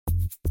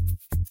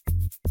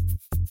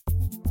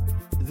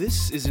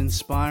This is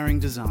Inspiring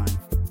Design,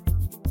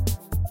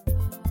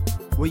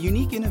 where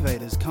unique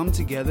innovators come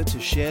together to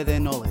share their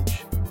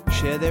knowledge,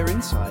 share their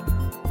insight,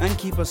 and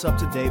keep us up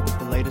to date with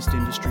the latest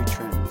industry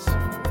trends.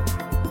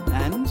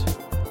 And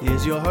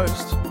here's your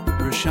host,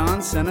 Roshan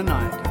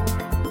Senanayak.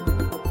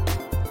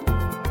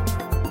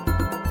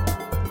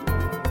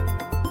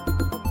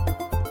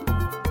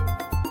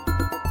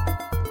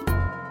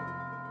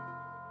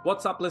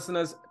 What's up,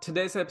 listeners?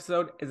 Today's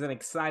episode is an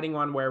exciting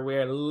one where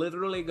we're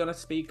literally going to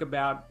speak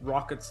about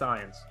rocket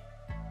science.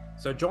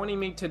 So joining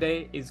me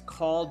today is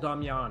Karl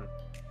Domjahn,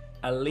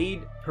 a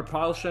lead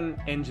propulsion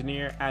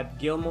engineer at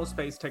Gilmour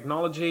Space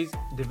Technologies,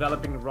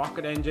 developing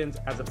rocket engines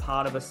as a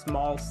part of a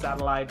small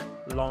satellite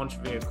launch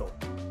vehicle.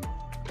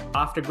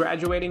 After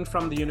graduating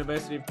from the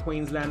University of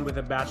Queensland with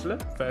a bachelor,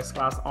 first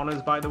class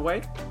honours by the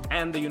way,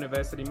 and the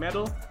university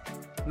medal,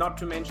 not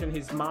to mention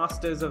his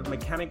Masters of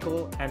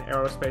Mechanical and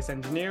Aerospace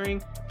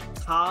Engineering,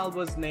 Karl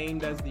was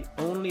named as the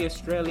only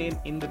Australian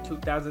in the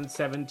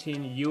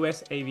 2017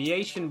 US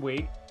Aviation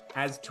Week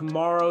as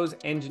Tomorrow's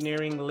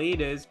Engineering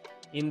Leaders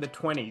in the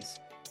 20s,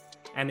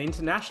 an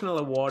international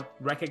award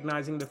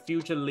recognizing the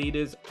future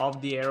leaders of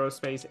the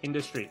aerospace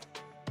industry.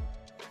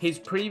 His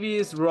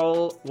previous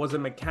role was a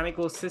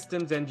mechanical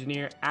systems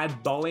engineer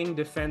at Boeing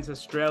Defence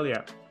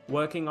Australia,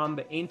 working on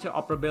the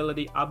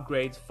interoperability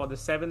upgrades for the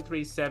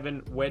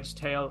 737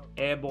 Wedgetail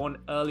airborne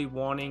early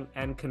warning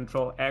and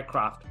control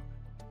aircraft.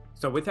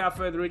 So without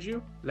further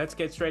ado, let's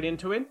get straight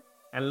into it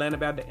and learn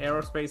about the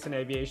aerospace and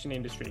aviation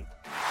industry.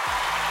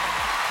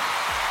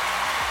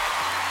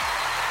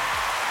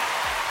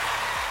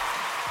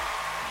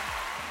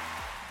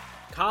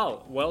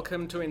 Karl,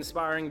 welcome to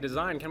Inspiring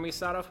Design. Can we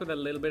start off with a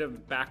little bit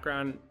of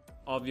background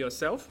of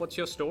yourself? What's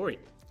your story?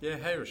 Yeah,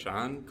 hey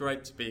Roshan,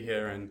 great to be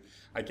here and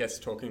I guess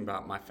talking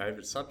about my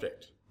favourite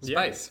subject,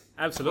 space.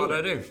 Yeah, absolutely.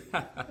 What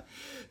I do.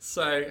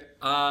 So,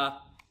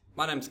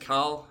 my name's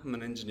Karl, I'm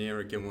an engineer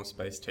at Gilmour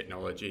Space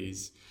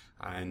Technologies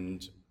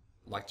and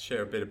I'd like to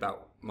share a bit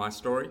about my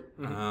story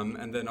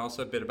and then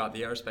also a bit about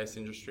the aerospace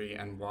industry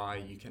and why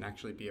you can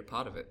actually be a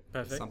part of it.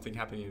 Perfect. Something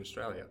happening in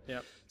Australia.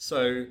 Yep.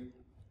 So,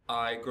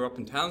 I grew up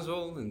in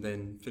Townsville and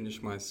then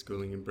finished my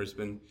schooling in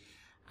Brisbane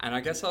and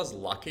I guess I was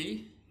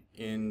lucky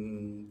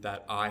in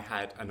that I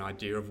had an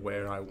idea of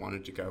where I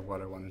wanted to go,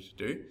 what I wanted to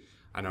do.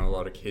 I know a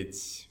lot of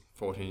kids,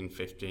 14,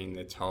 15,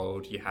 they're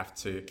told you have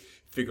to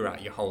figure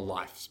out your whole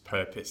life's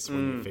purpose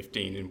when you're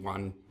 15 in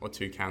 1 or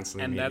 2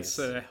 counselling And years. that's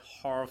a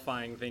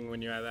horrifying thing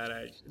when you're at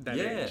that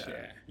age.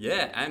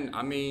 Yeah, and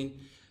I mean,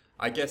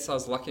 I guess I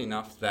was lucky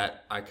enough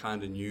that I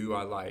kind of knew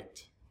I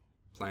liked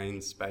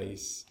planes,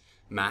 space,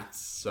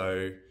 maths,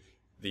 so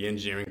the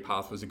engineering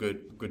path was a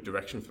good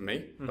direction for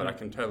me, but I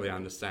can totally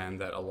understand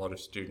that a lot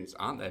of students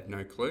aren't. They have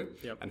no clue.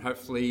 Yep. And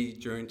hopefully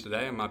during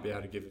today, I might be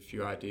able to give a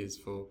few ideas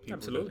for people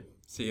Absolutely. to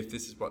see if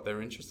this is what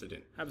they're interested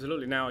in.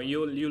 Absolutely. Now,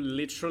 you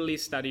literally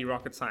study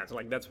rocket science.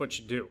 Like, that's what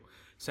you do.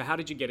 So how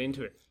did you get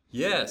into it?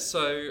 Yeah,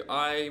 so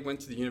I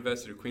went to the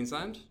University of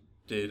Queensland,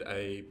 did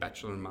a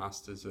Bachelor and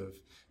Masters of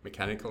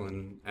Mechanical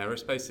and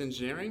Aerospace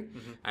Engineering.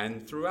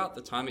 And throughout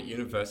the time at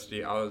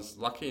university, I was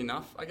lucky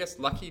enough,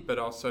 but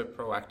also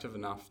proactive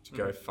enough to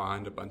go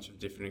find a bunch of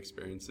different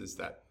experiences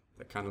that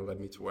kind of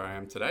led me to where I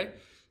am today.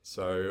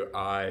 So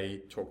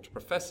I talked to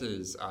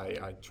professors,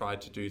 I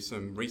tried to do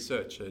some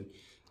research and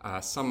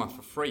summer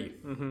for free,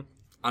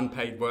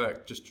 unpaid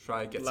work, just to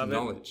try to get some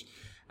knowledge.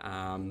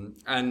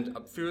 And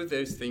a few of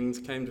those things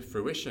came to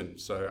fruition.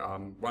 So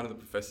one of the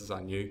professors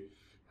I knew,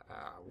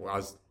 I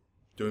was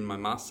doing my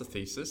master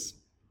thesis,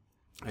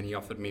 and he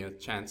offered me a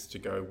chance to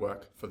go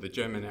work for the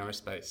German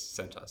Aerospace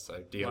Center,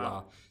 so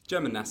DLR,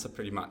 German NASA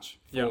pretty much,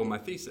 for my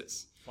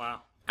thesis.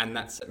 Wow. And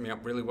that set me up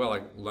really well.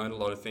 I learned a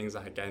lot of things,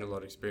 I had gained a lot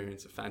of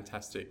experience, a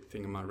fantastic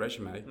thing in my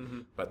resume,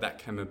 but that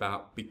came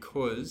about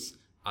because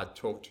I'd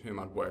talked to him,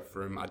 I'd worked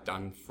for him, I'd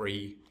done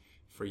free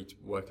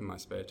work in my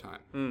spare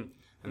time.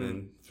 And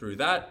then through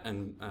that,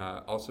 and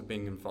also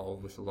being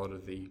involved with a lot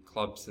of the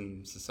clubs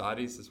and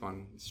societies, there's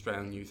one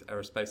Australian Youth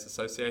Aerospace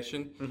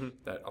Association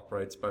that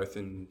operates both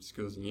in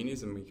schools and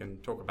unis, and we can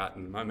talk about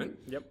in a moment.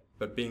 Yep.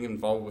 But being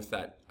involved with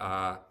that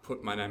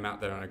put my name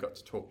out there, and I got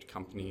to talk to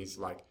companies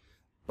like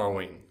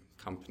Boeing,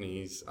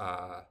 companies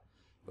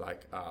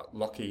like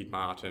Lockheed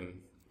Martin,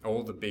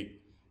 all the big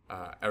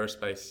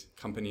aerospace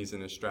companies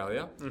in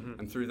Australia.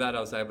 And through that, I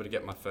was able to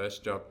get my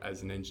first job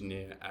as an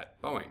engineer at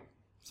Boeing.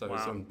 So I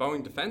was on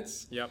Boeing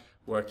Defence,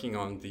 working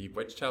on the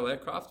Wedgetail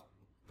aircraft,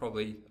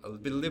 probably a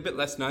little bit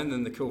less known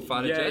than the cool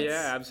fighter jets.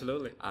 Yeah,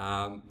 absolutely.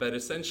 But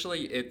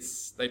essentially,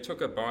 they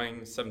took a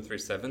Boeing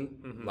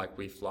 737, like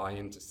we fly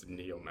into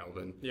Sydney or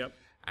Melbourne,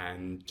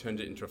 and turned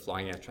it into a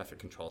flying air traffic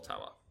control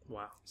tower.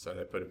 Wow. So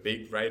they put a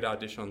big radar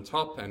dish on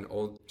top and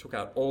took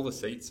out all the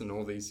seats and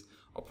all these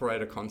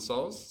operator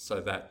consoles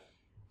so that,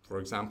 for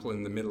example,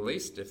 in the Middle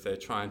East, if they're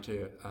trying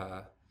to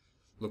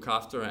look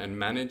after and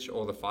manage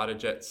all the fighter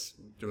jets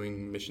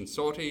doing mission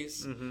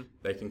sorties. Mm-hmm.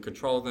 They can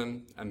control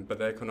them, but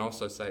they can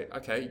also say,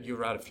 okay,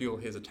 you're out of fuel,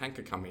 here's a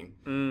tanker coming.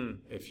 Mm.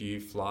 If you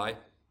fly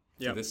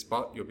to this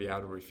spot, you'll be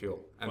able to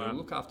refuel. And they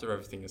look after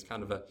everything. It's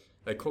kind of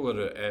they call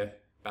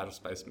it battle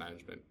space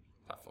management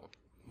platform.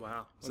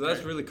 Wow. So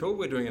that's really cool.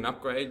 We're doing an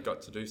upgrade,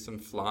 got to do some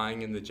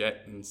flying in the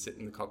jet and sit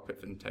in the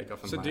cockpit and take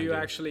off and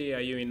land. So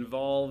are you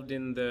involved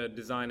in the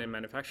design and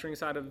manufacturing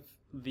side of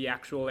the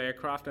actual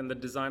aircraft and the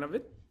design of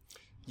it?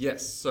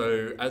 Yes.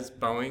 So as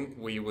Boeing,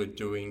 we were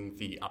doing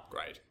the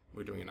upgrade.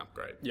 We're doing an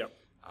upgrade. Yep.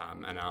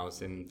 And I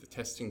was in the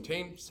testing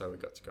team, so we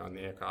got to go on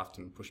the aircraft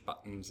and push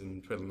buttons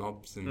and twiddle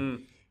knobs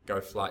and go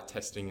flight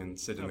testing and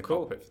sit in the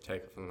cockpit for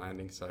takeoff and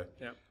landing. So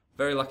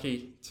very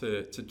lucky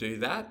to do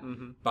that.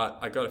 But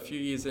I got a few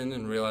years in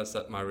and realized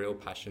that my real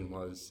passion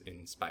was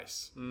in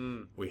space.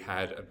 We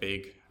had a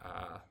big,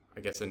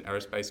 an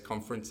aerospace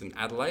conference in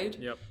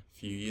Adelaide a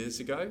few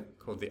years ago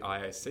called the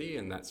IAC,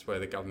 and that's where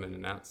the government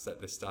announced that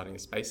they're starting a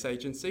space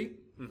agency.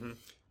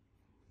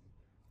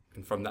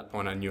 And from that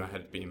point, I knew I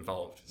had to be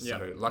involved.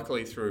 So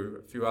luckily,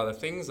 through a few other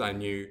things, I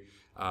knew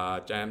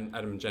Adam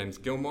and James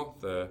Gilmour,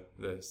 the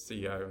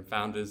CEO and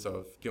founders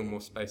of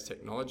Gilmour Space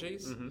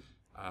Technologies,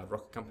 a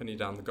rocket company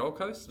down the Gold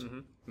Coast.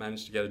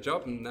 Managed to get a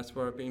job, and that's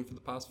where I've been for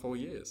the past 4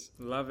 years.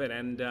 Love it.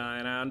 And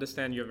I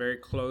understand you're very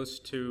close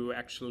to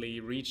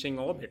actually reaching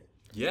orbit.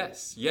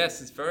 Yes,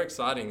 it's very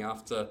exciting.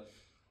 After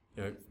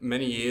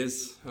many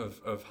years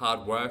of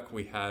hard work,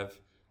 we have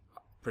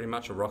pretty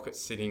much a rocket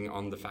sitting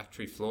on the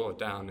factory floor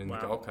down in the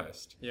Gold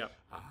Coast.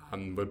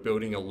 We're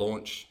building a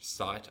launch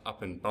site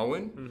up in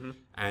Bowen,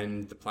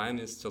 and the plan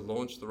is to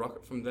launch the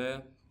rocket from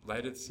there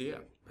later this year.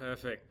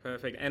 Perfect.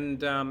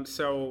 And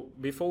so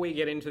before we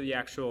get into the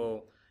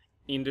actual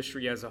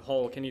industry as a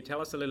whole, can you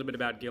tell us a little bit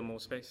about Gilmour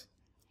Space?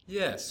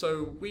 Yeah,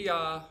 so we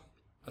are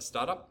a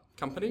startup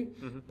company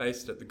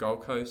based at the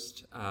Gold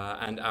Coast,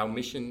 and our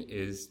mission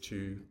is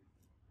to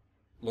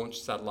launch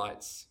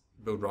satellites,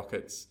 build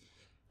rockets.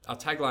 Our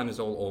tagline is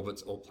all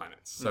orbits, all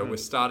planets. So we're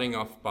starting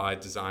off by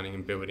designing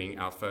and building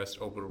our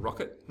first orbital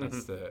rocket.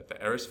 That's the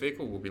Aerospace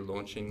vehicle we'll be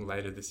launching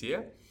later this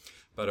year.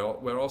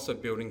 But we're also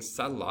building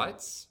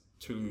satellites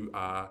to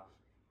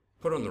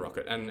put on the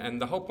rocket.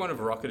 And the whole point of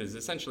a rocket is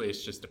essentially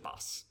it's just a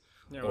bus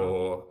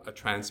or a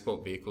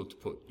transport vehicle to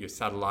put your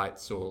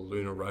satellites or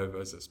lunar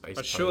rovers or space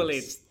probes. Surely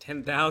it's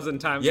 10,000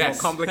 times more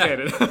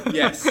complicated.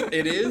 Yes,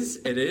 it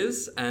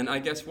is. And I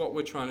guess what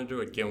we're trying to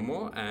do at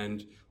Gilmour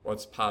and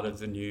what's part of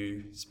the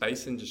new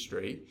space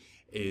industry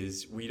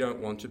is we don't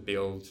want to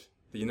build...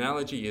 The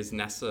analogy is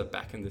NASA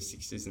back in the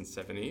 60s and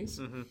 70s.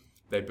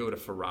 They built a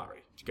Ferrari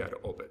to go to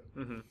orbit.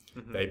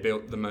 They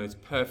built the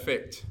most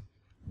perfect,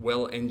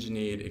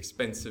 well-engineered,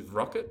 expensive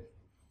rocket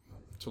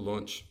to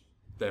launch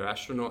their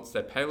astronauts,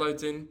 their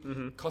payloads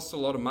in. Cost a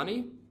lot of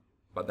money,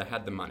 but they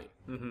had the money.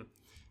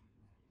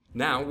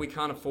 Now we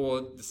can't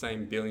afford the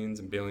same billions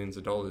and billions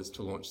of dollars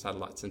to launch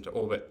satellites into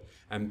orbit.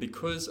 And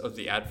because of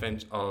the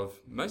advent of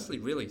mostly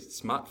really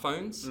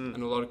smartphones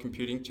and a lot of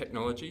computing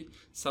technology,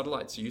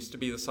 satellites used to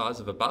be the size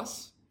of a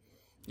bus.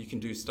 You can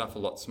do stuff a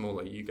lot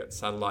smaller. You get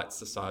satellites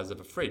the size of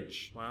a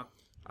fridge. Wow.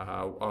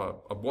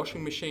 A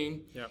washing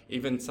machine,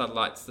 even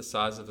satellites the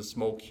size of a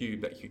small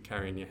cube that you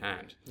carry in your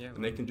hand.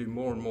 And they can do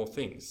more and more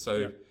things.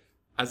 So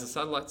as the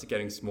satellites are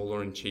getting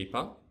smaller and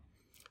cheaper,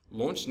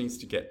 launch needs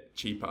to get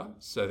cheaper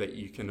so that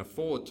you can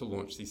afford to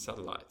launch these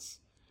satellites.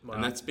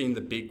 And that's been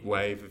the big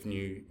wave of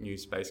new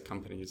space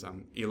companies.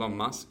 Elon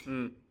Musk,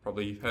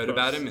 probably heard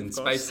about him in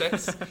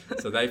SpaceX.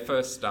 So they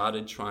first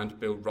started trying to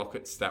build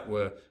rockets that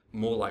were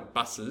more like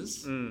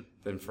buses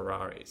than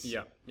Ferraris.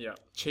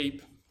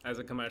 Cheap. As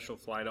a commercial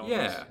flight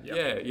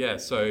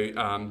almost. So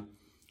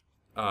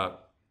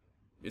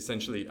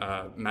essentially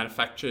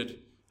manufactured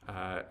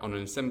on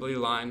an assembly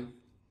line.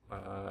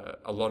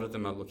 A lot of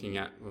them are looking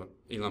at...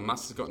 Elon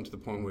Musk has gotten to the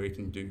point where he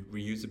can do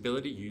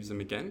reusability, use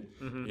them again.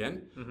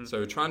 So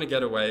we're trying to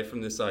get away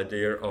from this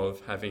idea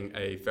of having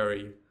a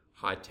very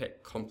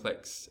high-tech,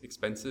 complex,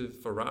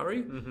 expensive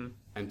Ferrari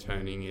and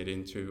turning it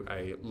into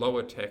a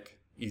lower-tech,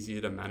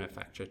 easier to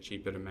manufacture,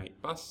 cheaper to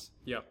make bus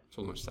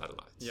to launch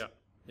satellites.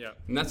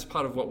 And that's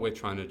part of what we're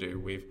trying to do.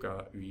 We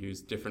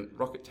use different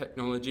rocket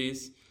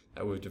technologies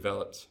that we've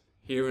developed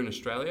here in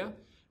Australia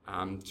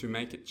to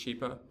make it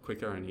cheaper,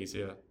 quicker and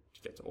easier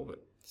to get to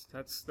orbit.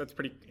 That's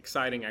pretty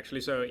exciting,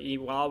 actually. So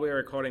while we're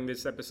recording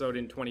this episode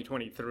in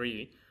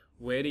 2023,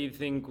 where do you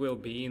think we'll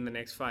be in the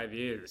next 5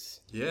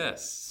 years?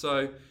 Yes.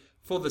 So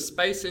for the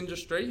space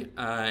industry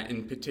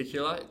in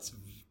particular,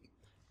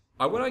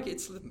 I would argue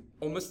it's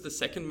almost the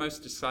second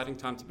most exciting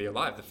time to be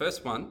alive. The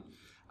first one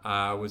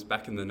was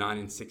back in the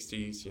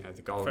 1960s,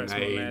 the golden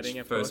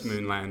age, first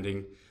moon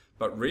landing.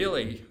 But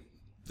really,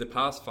 the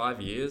past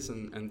 5 years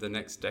and the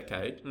next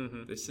decade,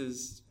 this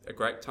is a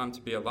great time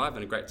to be alive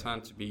and a great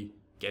time to be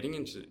getting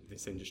into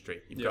this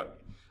industry. You've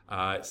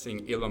got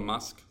seeing Elon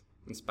Musk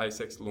and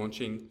SpaceX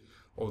launching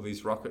all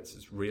these rockets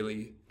is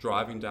really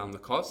driving down the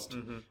cost,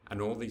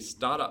 and all these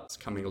startups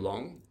coming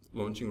along,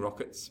 launching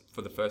rockets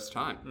for the first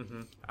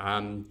time.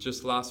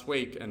 Just last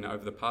week and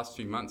over the past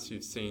few months,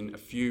 you've seen a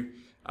few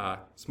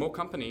small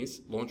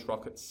companies launch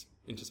rockets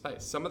into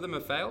space. Some of them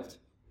have failed,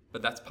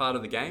 but that's part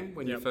of the game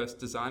when you're first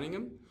designing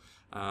them.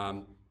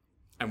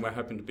 And we're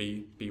hoping to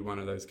be one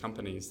of those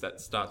companies that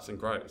starts and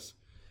grows.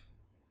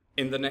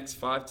 in the next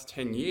 5 to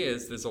 10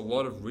 years, there's a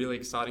lot of really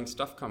exciting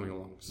stuff coming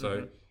along.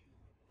 So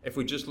if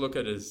we just look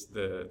at it as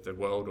the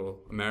world or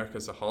America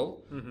as a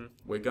whole,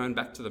 we're going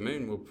back to the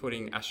moon. We're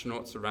putting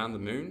astronauts around the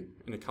moon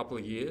in a couple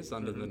of years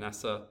under the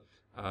NASA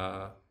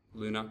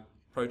lunar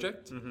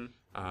project.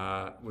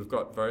 We've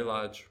got very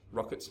large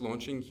rockets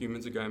launching.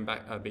 Humans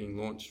are being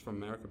launched from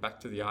America back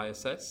to the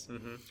ISS.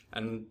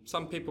 And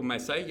some people may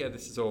say, yeah,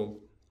 this is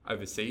all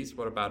overseas.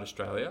 What about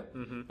Australia?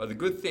 But the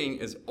good thing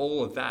is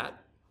all of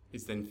that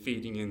is then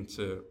feeding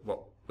into what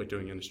we're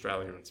doing in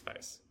Australia in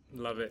space.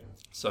 Love it.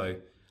 So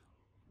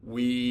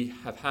we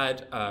have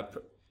had,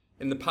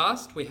 in the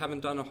past, we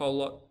haven't done a whole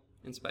lot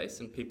in space,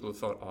 and people have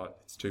thought, oh,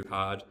 it's too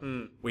hard.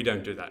 We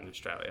don't do that in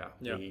Australia.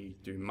 Yeah. We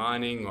do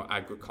mining or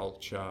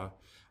agriculture.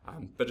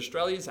 But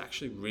Australia is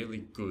actually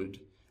really good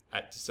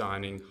at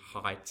designing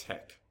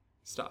high-tech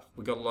stuff.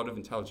 We've got a lot of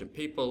intelligent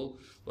people,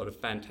 a lot of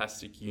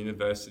fantastic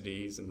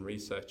universities and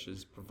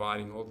researchers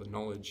providing all the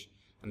knowledge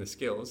and the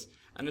skills.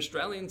 And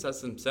Australians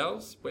as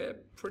themselves, we're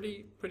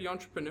pretty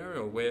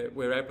entrepreneurial.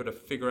 We're able to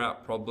figure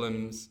out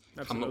problems,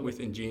 come up with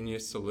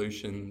ingenious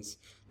solutions,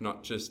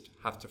 not just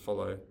have to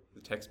follow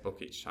the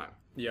textbook each time.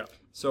 Yeah.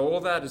 So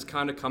all that has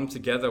kind of come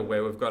together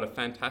where we've got a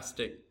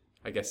fantastic,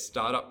 I guess,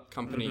 startup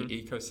company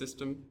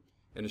ecosystem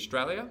in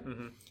Australia.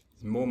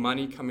 There's more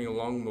money coming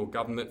along, more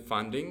government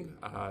funding,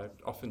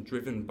 often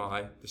driven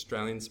by the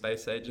Australian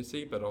Space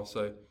Agency, but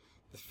also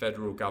the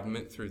federal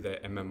government through their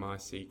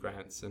MMIC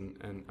grants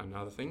and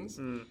other things.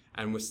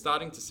 And we're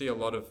starting to see a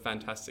lot of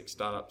fantastic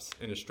startups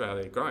in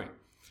Australia growing.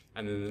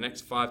 And in the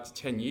next 5 to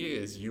 10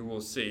 years, you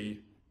will see,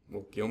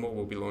 well, Gilmour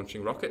will be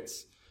launching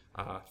rockets.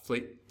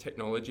 Fleet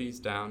Technologies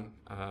down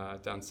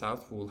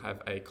south will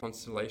have a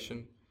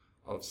constellation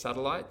of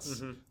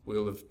satellites.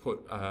 We'll have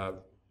put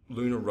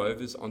lunar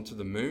rovers onto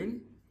the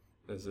moon.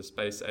 There's a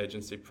space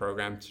agency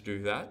program to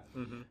do that.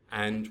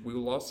 And we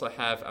will also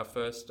have our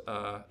first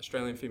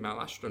Australian female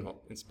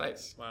astronaut in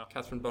space,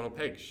 Catherine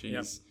Bonnell-Pegg.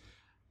 She's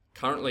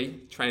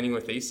currently training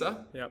with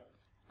ESA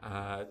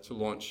to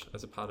launch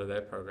as a part of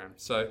their program.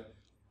 So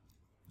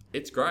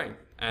it's growing.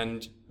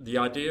 And the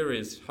idea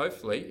is,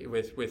 hopefully,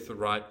 with the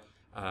right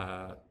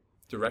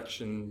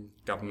direction,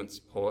 government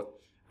support,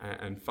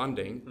 and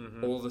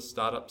funding, all the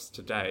startups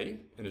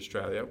today in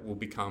Australia will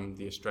become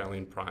the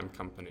Australian prime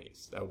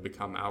companies. They'll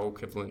become our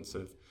equivalents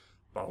of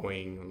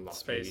Boeing and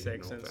Lockheed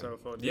SpaceX and so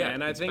forth. Yeah,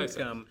 and I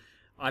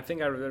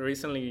think I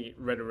recently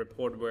read a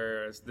report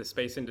where the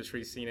space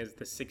industry is seen as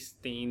the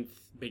 16th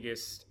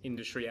biggest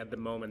industry at the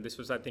moment. This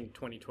was, I think,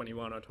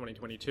 2021 or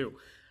 2022.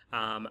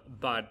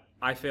 But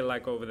I feel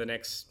like over the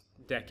next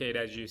decade,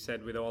 as you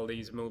said, with all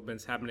these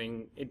movements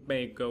happening, it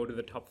may go to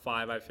the top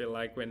 5. I feel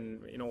like when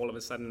all of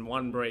a sudden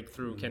one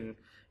breakthrough can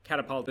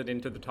catapult it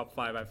into the top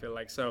 5. I feel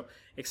like so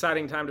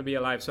exciting time to be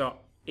alive. So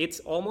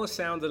it's almost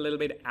sounds a little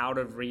bit out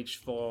of reach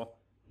for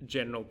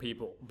general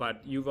people,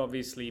 but you've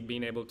obviously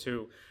been able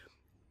to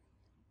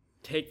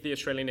take the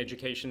Australian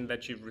education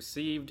that you've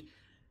received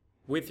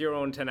with your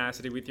own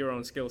tenacity, with your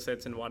own skill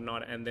sets and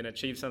whatnot, and then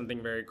achieve something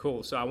very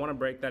cool. So I want to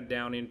break that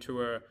down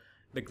into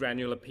the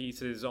granular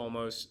pieces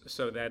almost,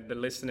 so that the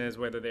listeners,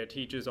 whether they're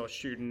teachers or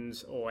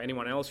students or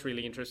anyone else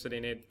really interested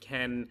in it,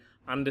 can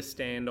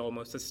understand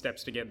almost the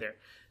steps to get there.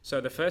 So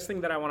the first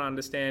thing that I want to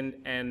understand,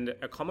 and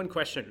a common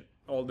question,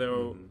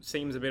 although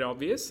seems a bit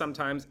obvious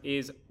sometimes,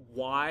 is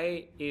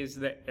why is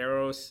the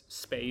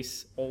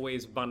aerospace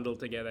always bundled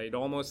together? It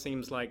almost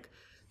seems like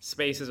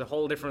space is a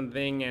whole different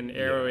thing and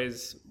aero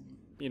is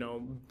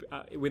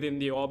within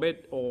the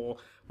orbit or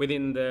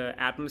within the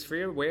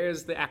atmosphere.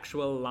 Where's the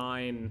actual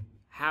line?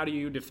 How do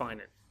you define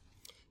it?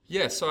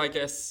 Yeah, so I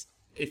guess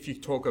if you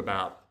talk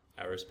about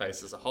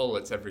aerospace as a whole,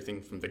 it's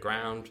everything from the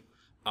ground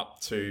up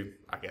to,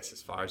 I guess,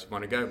 as far as you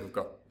want to go. We've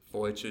got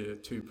Voyager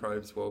 2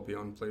 probes well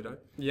beyond Pluto.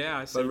 Yeah,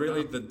 I see. But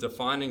really the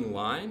defining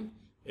line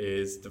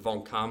is the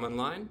von Karman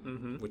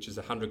line, which is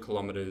 100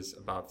 kilometers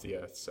above the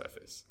Earth's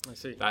surface. I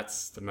see.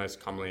 That's the most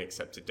commonly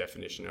accepted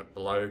definition of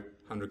below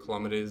 100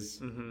 kilometers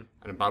and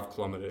above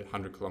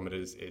 100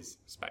 kilometers is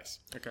space.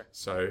 Okay.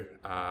 So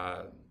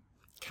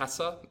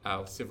CASA,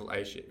 our Civil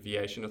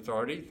Aviation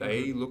Authority,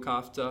 they look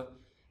after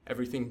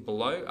everything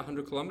below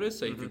 100 kilometers.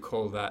 So you could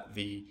call that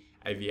the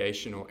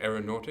aviation or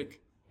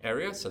aeronautic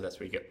area. So that's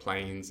where you get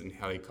planes and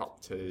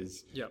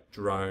helicopters,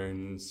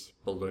 drones,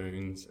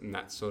 balloons, and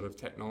that sort of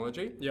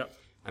technology.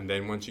 And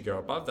then once you go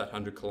above that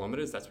 100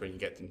 kilometers, that's where you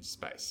get into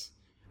space.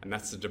 And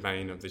that's the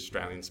domain of the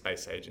Australian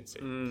Space Agency.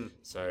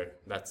 So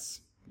that's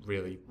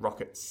really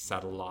rockets,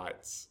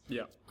 satellites,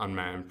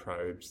 unmanned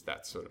probes,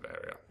 that sort of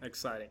area.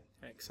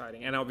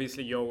 Exciting. And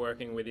obviously you're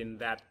working within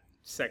that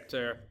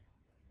sector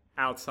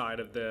outside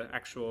of the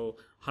actual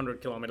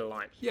 100-kilometer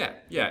line. Yeah.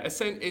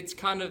 It's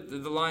kind of,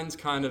 the line's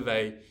kind of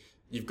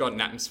you've got an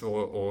atmosphere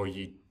or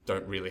you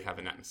don't really have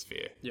an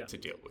atmosphere to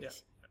deal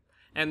with.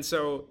 And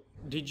so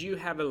did you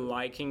have a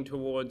liking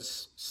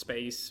towards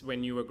space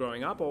when you were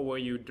growing up, or were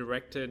you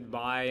directed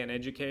by an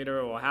educator,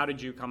 or how did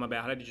you come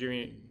about? How did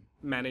you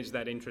manage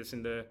that interest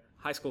in the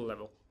high school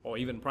level or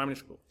even primary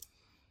school?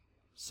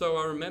 So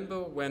I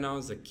remember when I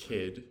was a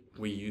kid,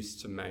 we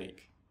used to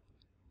make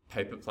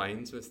paper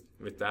planes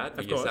with Dad.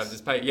 We Of used to course. have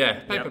this paper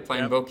Yep,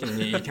 plane yep. book, and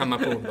you come up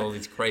with all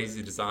these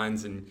crazy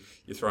designs, and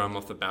you throw them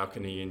off the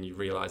balcony, and you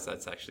realize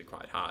that's actually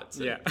quite hard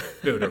to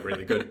build a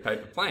really good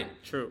paper plane.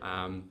 True.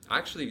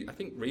 I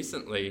think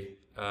recently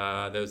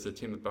there was a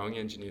team of Boeing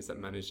engineers that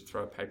managed to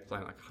throw a paper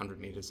plane like 100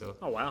 meters or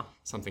Oh, wow.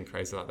 something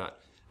crazy like that.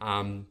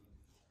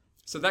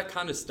 So that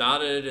kind of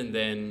started, and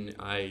then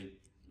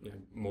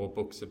more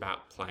books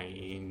about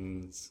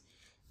planes,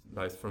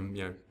 both from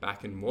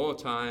back in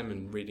wartime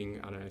and reading.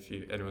 I don't know if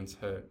anyone's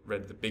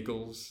read the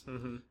Biggles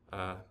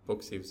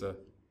books. He was a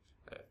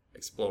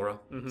explorer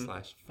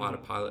slash fighter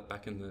pilot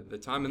back in the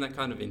time, and that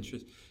kind of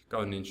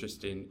got an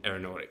interest in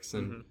aeronautics,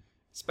 and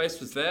space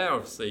was there.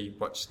 Obviously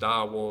watched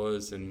Star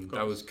Wars, and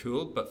that was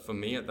cool, but for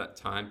me at that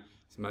time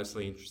I was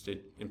mostly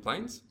interested in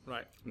planes,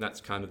 Right. and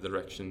that's kind of the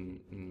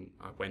direction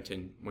I went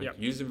to Yep.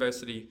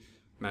 university,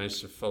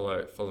 managed to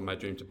follow my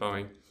dream to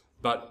Boeing.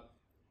 But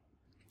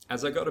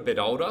as I got a bit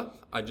older,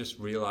 I just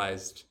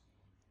realized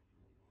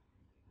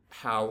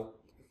how,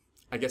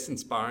 I guess,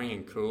 inspiring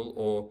and cool,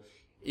 or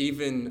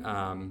even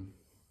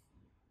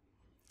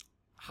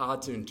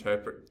hard to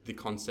interpret the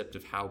concept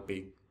of how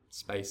big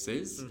space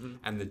is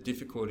and the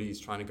difficulties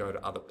trying to go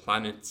to other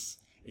planets,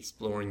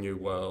 exploring new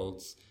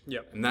worlds.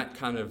 Yep. And that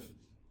kind of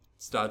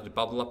started to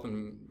bubble up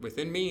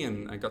within me,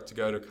 and I got to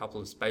go to a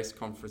couple of space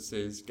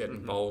conferences, get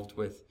involved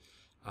with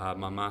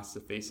my master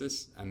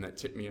thesis, and that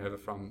tipped me over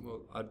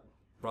from,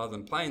 rather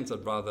than planes,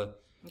 I'd rather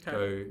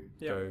go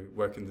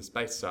work in the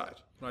space side.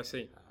 I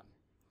see.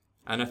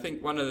 And I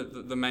think one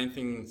of the main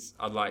things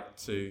I'd like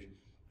to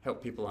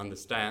help people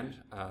understand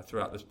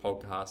throughout this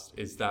podcast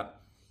is that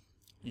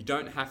you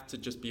don't have to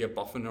just be a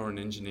boffin or an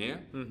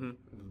engineer,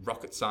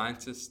 rocket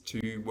scientist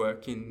to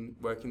work in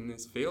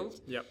this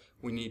field. Yep.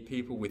 We need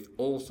people with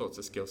all sorts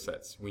of skill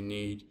sets. You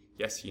need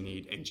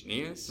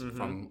engineers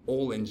from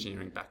all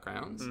engineering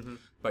backgrounds,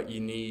 but you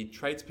need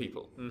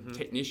tradespeople,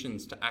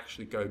 technicians to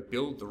actually go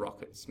build the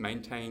rockets,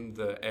 maintain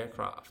the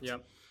aircraft.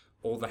 Yep.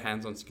 All the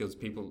hands-on skills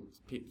people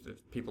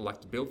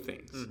like to build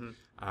things.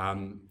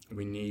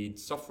 We need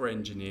software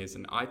engineers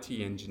and IT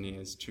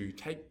engineers to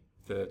take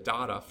the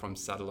data from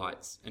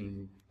satellites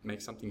and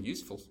make something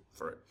useful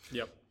for it.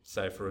 Yep.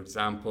 So, for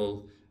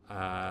example,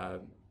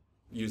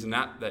 use an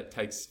app that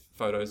takes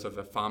photos of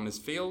a farmer's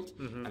field,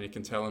 and it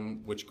can tell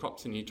them which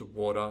crops you need to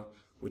water,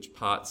 which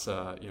parts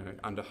are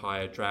under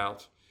higher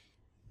drought.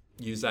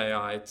 Use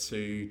AI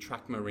to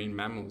track marine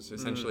mammals.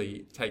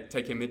 Essentially,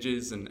 take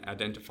images and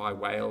identify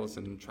whales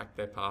and track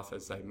their path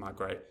as they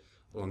migrate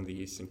along the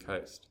eastern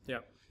coast. Yeah.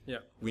 Yeah.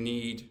 We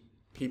need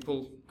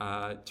people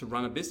to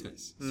run a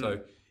business.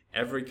 So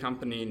every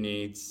company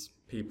needs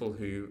people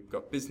who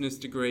got business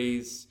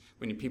degrees.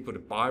 We need people to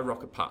buy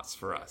rocket parts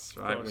for us,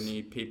 right? We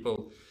need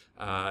people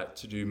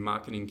to do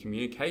marketing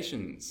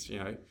communications,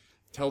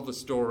 tell the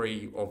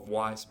story of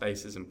why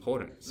space is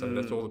important. So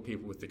that's all the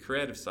people with the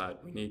creative side.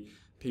 We need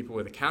people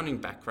with accounting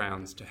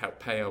backgrounds to help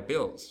pay our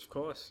bills. Of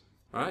course.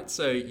 Right?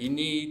 So you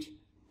need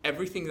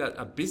everything that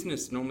a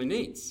business normally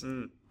needs.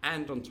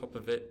 And on top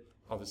of it,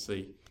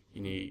 obviously,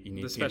 you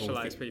need The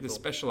specialized people. The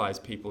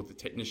specialized people, the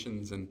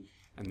technicians and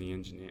the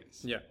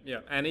engineers. Yeah, yeah.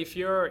 And if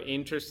you're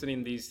interested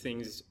in these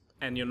things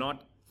and you're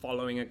not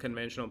following a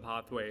conventional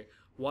pathway,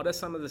 what are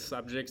some of the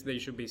subjects they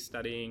should be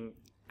studying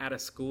at a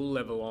school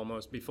level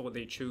almost before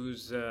they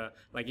choose?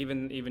 Like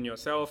even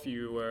yourself,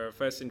 you were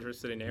first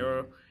interested in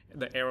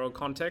the aero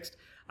context,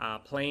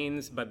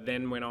 planes, but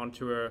then went on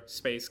to a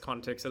space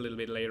context a little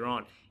bit later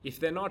on. If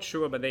they're not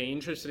sure, but they're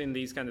interested in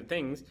these kind of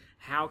things,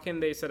 how can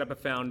they set up a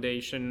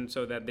foundation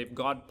so that they've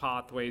got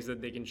pathways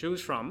that they can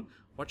choose from?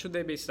 What should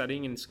they be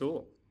studying in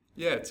school?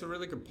 Yeah, it's a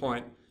really good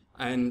point.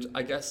 And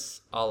I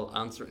guess I'll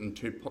answer it in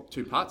two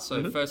parts.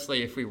 So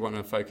firstly, if we want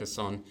to focus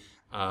on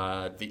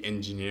the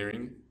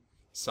engineering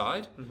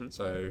side.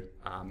 So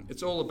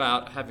it's all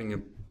about having a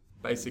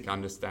basic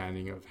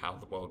understanding of how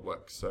the world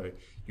works. So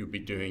you'll be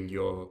doing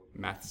your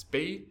Maths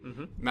B.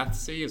 Maths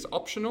C is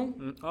optional.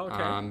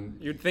 Okay.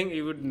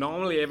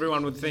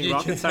 Everyone would think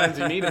rocket science,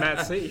 you need a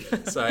Maths C.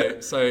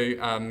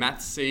 So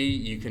Maths C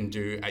you can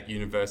do at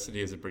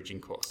university as a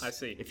bridging course. I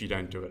see. If you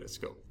don't do it at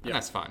school. And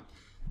that's fine.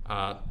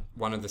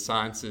 One of the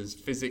sciences,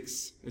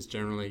 physics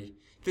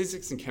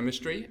and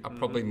chemistry are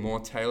probably more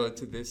tailored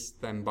to this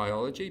than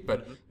biology,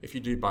 but if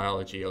you do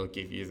biology, it'll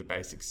give you the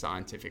basic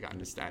scientific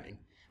understanding.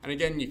 And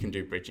again, you can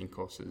do bridging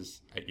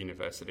courses at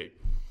university.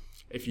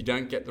 If you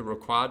don't get the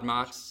required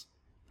marks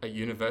at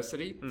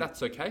university,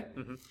 that's okay.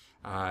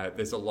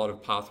 There's a lot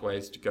of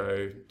pathways to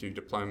go do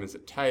diplomas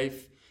at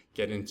TAFE,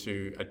 get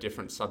into a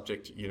different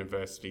subject at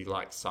university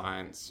like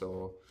science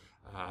or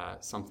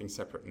something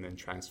separate, and then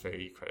transfer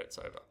your credits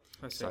over.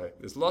 So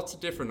there's lots of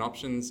different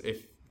options.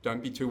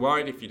 Don't be too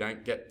worried if you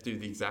don't do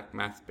the exact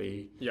Math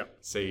B,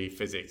 C,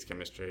 physics,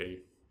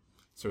 chemistry,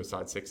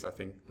 Suicide 6, I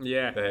think.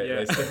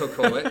 They still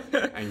call it.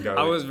 And go.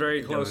 I was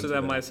very close to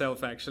that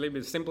myself, actually,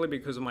 but simply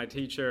because my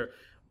teacher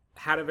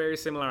had a very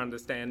similar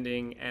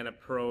understanding and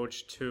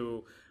approach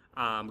to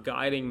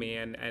guiding me,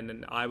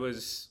 and I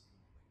was,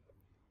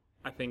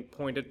 I think,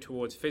 pointed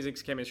towards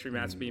physics, chemistry,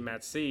 Maths B,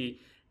 Maths C,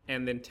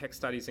 and then tech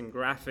studies and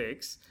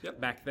graphics. Yep.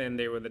 Back then,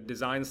 they were the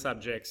design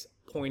subjects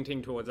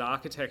pointing towards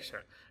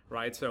architecture,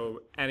 right?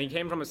 So, and he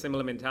came from a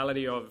similar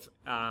mentality of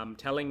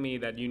telling me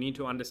that you need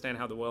to understand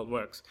how the world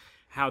works,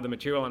 how the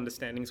material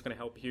understanding is going to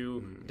help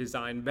you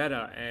design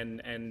better,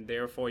 and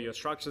therefore your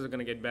structures are going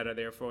to get better.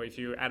 Therefore, if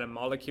you at a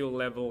molecule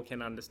level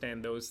can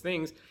understand those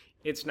things,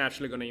 it's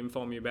naturally going to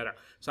inform you better.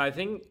 So I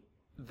think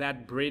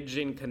that bridge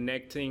in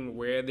connecting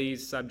where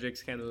these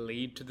subjects can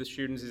lead to the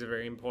students is a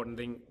very important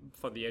thing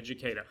for the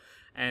educator.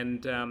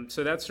 And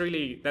so that's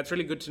really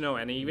good to know.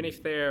 And even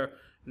if they're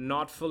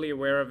not fully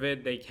aware of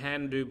it, they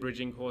can do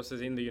bridging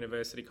courses in the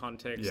university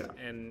context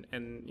and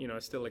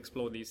still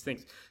explore these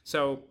things.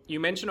 So you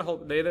mentioned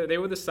they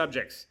were the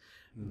subjects,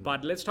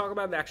 but let's talk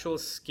about the actual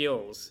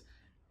skills.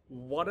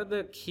 What are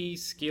the key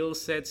skill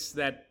sets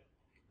that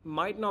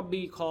might not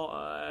be called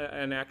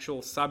an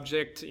actual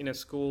subject in a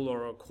school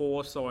or a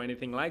course or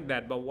anything like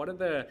that, but what are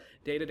the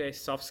day-to-day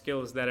soft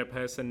skills that a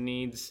person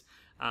needs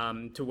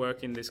to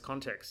work in this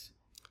context?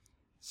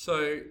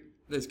 So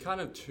there's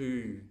kind of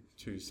two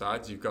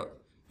sides. You've got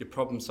your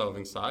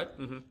problem-solving side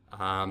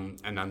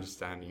and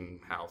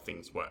understanding how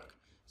things work.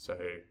 So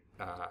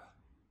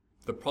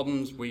the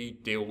problems we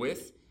deal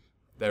with,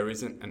 there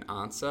isn't an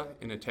answer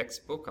in a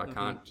textbook. I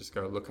can't just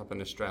go look up an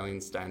Australian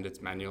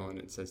standards manual and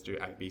it says do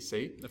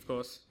ABC. Of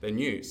course. They're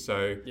new.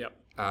 So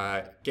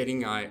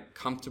getting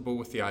comfortable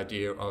with the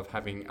idea of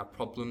having a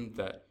problem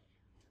that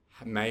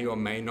may or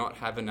may not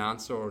have an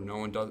answer, or no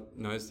one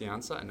knows the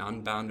answer, an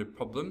unbounded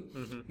problem,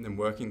 and then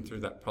working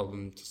through that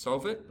problem to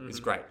solve it is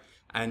great.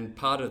 And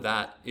part of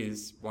that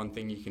is, one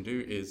thing you can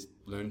do is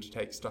learn to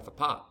take stuff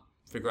apart.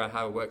 Figure out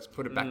how it works,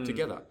 put it back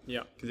together.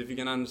 Yeah. Because if you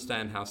can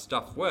understand how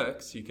stuff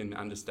works, you can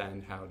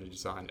understand how to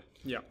design it.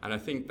 Yeah. And I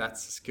think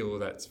that's a skill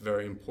that's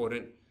very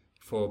important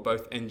for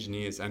both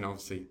engineers and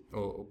obviously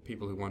or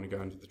people who want to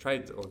go into the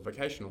trades or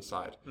vocational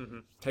side.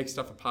 Take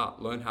stuff apart,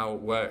 learn how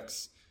it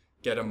works,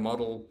 get a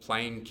model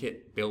plane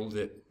kit, build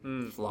it,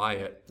 fly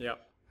it. Yeah.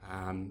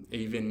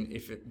 Even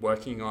if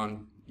working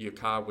on your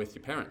car with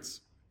your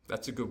parents,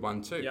 that's a good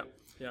one too. Yeah.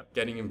 Yeah.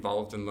 Getting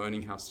involved and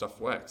learning how stuff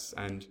works,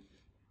 and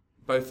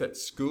both at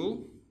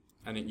school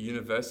and at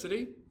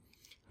university,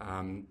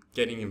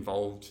 getting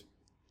involved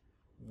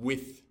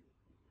with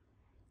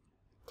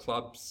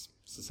clubs,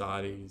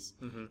 societies,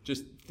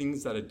 just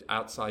things that are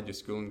outside your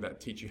schooling that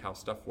teach you how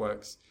stuff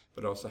works,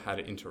 but also how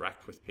to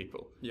interact with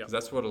people. Yeah. 'Cause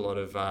that's what a lot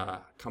of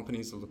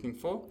companies are looking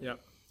for. Yeah.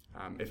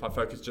 If I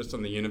focus just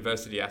on the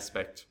university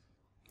aspect,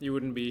 You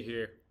wouldn't be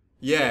here.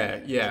 yeah.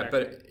 Exactly.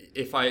 But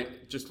if I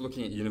just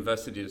looking at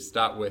university to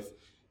start with,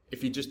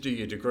 if you just do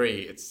your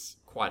degree, it's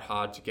quite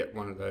hard to get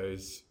one of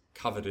those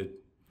coveted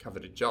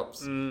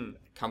jobs.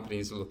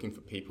 Companies are looking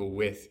for people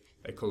with,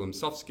 they call them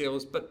soft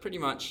skills, but pretty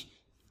much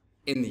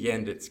in the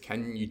end, it's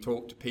can you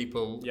talk to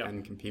people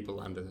and can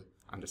people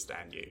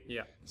understand you?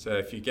 Yeah. So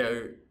if you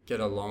get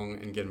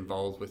along and get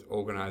involved with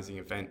organizing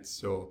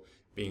events or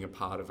being a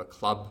part of a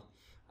club,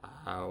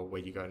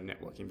 where you go to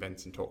networking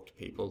events and talk to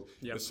people,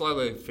 you'll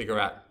slowly figure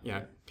out,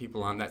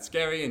 people aren't that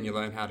scary, and you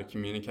learn how to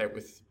communicate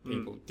with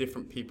people,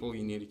 different people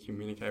you need to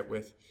communicate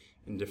with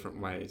in different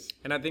ways.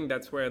 And I think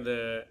that's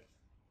where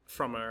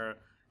from a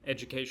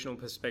educational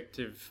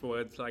perspective,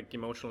 words like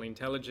emotional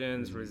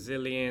intelligence,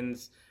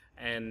 resilience,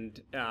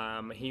 and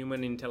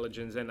human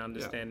intelligence and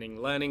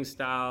understanding learning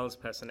styles,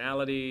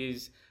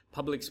 personalities,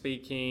 public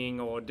speaking,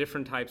 or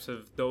different types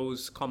of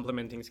those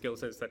complementing skill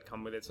sets that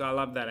come with it. So I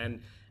love that.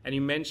 And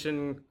you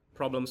mentioned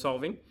problem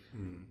solving.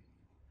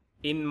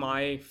 In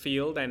my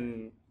field,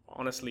 and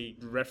honestly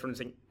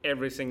referencing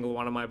every single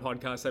one of my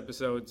podcast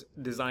episodes,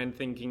 design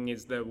thinking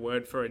is the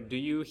word for it. Do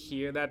you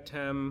hear that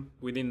term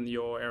within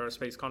your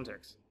aerospace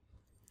context?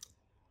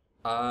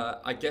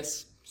 I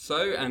guess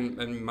so,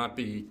 and might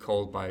be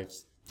called by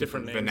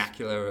different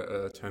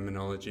vernacular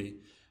terminology.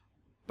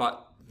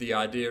 But the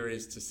idea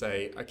is to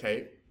say,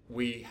 okay,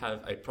 we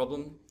have a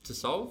problem to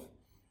solve.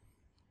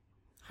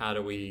 How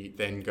do we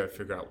then go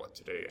figure out what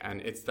to do?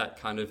 And it's that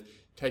kind of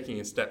taking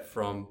a step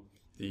from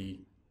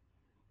the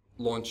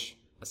launch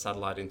a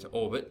satellite into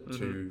orbit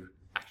to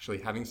actually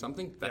having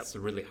something. That's a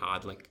really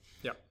hard link.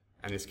 Yep.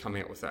 And it's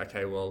coming up with,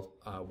 okay, well,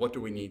 what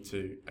do we need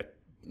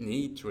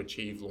to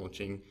achieve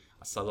launching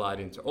a satellite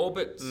into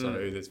orbit? So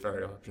there's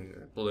various options: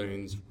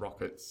 balloons,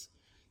 rockets,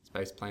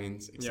 space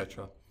planes,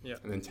 etc.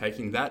 Yep. And then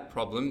taking that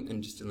problem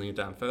and just distilling it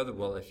down further.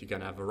 Well, if you're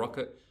going to have a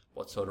rocket,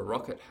 what sort of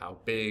rocket? How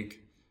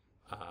big?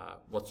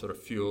 What sort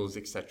of fuels,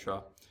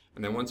 etc.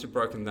 And then once you've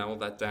broken all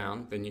that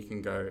down, then you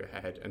can go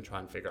ahead and try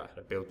and figure out how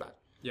to build that.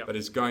 Yep. But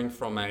it's going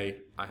from I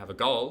have a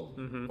goal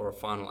or a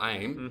final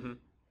aim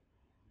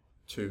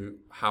to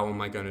how am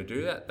I going to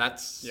do that?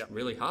 That's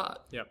really hard.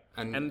 Yeah.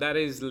 And that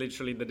is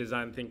literally the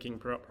design thinking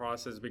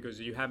process,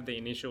 because you have the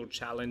initial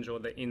challenge or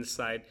the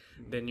insight,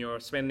 then you're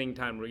spending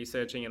time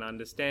researching and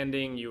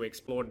understanding. You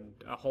explored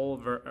a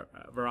whole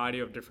variety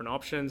of different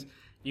options.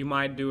 You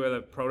might do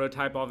a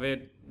prototype of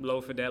it,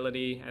 low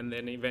fidelity, and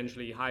then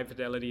eventually high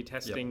fidelity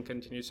testing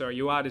continues. So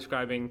you are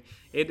describing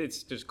it,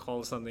 it's just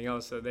called something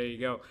else. So there you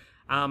go.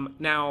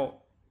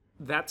 Now,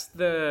 that's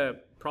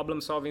the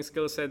problem-solving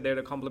skill set. They're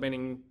the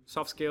complementing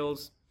soft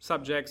skills,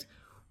 subjects.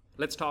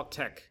 Let's talk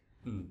tech.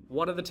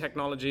 What are the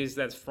technologies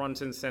that's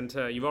front and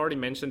center? You've already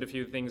mentioned a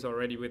few things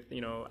already with,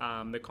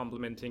 the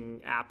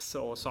complementing apps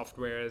or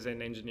softwares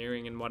and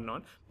engineering and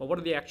whatnot. But what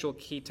are the actual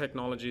key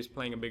technologies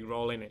playing a big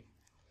role in it?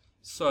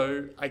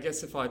 So I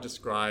guess if I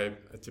describe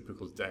a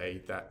typical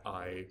day that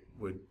I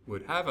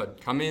would have, I'd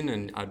come in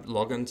and I'd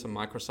log into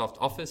Microsoft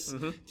Office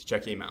to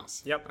check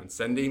emails. Yep. And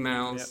send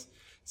emails,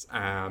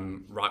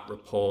 write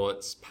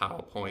reports,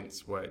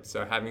 PowerPoints, Word.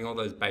 So having all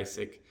those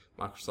basic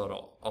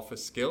Microsoft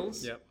Office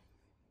skills. Yep.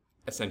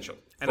 Essential.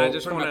 And for I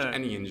just pretty want much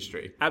any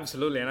industry.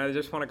 Absolutely. And I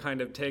just want to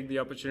kind of take the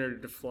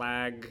opportunity to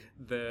flag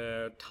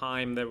the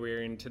time that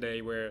we're in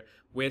today where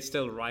we're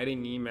still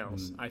writing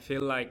emails. I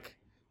feel like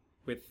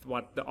with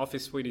what the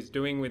Office suite is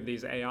doing with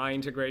these AI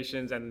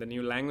integrations and the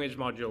new language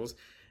modules,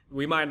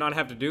 we might not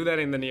have to do that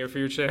in the near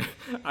future,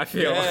 I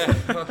feel.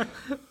 Yeah.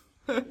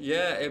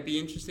 Yeah, it'd be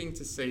interesting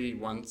to see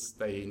once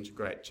they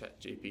integrate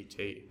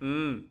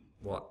ChatGPT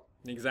what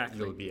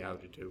they'll be able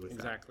to do with that.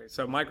 Exactly.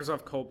 So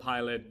Microsoft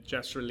Copilot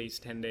just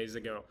released 10 days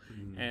ago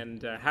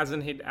and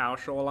hasn't hit our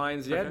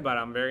shorelines yet, but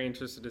I'm very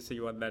interested to see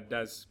what that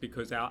does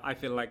because I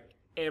feel like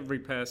every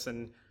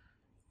person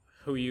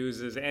who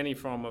uses any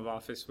form of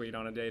Office suite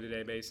on a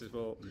day-to-day basis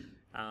will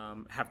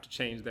have to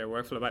change their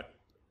workflow. But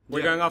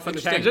we're going off on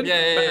a tangent.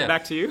 Yeah.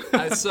 Back to you.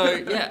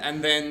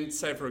 And then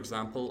say, for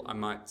example, I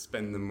might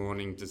spend the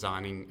morning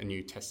designing a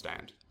new test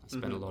stand. I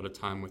spend a lot of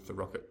time with the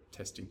rocket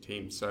testing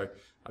team. So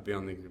I'd be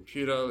on the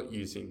computer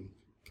using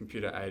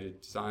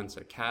computer-aided design,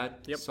 so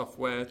CAD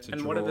software to draw.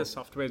 And what are the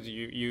softwares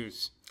you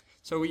use?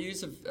 So we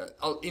use,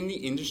 in the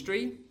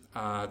industry,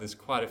 there's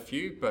quite a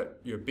few,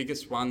 but your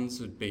biggest ones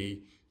would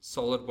be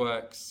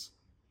SolidWorks,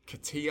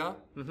 CATIA.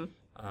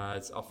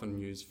 It's often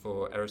used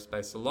for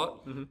aerospace a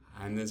lot.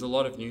 And there's a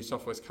lot of new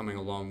softwares coming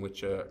along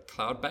which are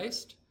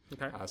cloud-based.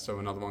 Okay. So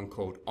another one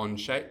called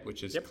Onshape,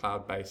 which is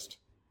cloud-based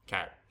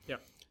CAD. Yeah.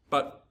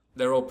 But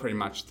they're all pretty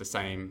much the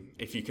same.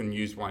 If you can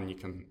use one, you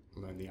can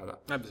learn the other.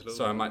 Absolutely.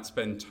 So I might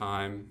spend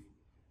time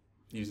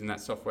using that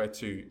software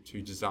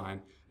to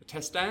design a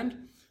test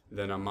stand.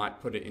 Then I might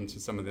put it into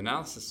some of the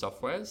analysis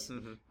softwares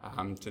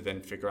to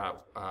then figure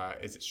out,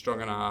 is it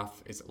strong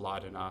enough? Is it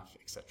light enough?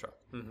 Etc.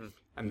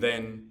 And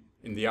then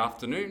in the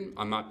afternoon,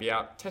 I might be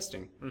out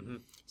testing.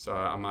 So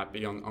I might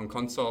be on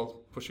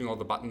console, pushing all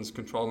the buttons,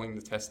 controlling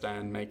the test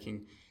stand,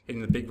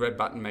 hitting the big red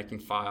button, making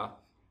fire.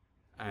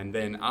 And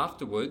then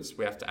afterwards,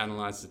 we have to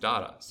analyze the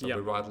data. So we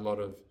write a lot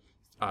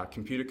of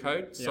computer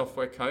code,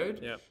 software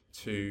code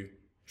to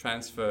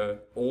transfer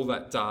all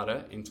that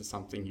data into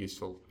something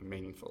useful and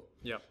meaningful.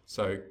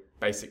 So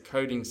basic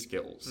coding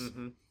skills.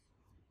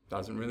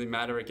 Doesn't really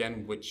matter,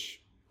 again,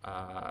 which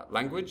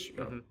language,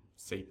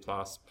 C++,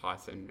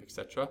 Python,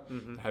 etc.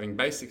 Having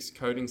basic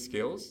coding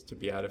skills to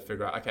be able to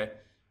figure out, okay,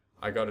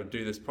 I got to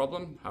do this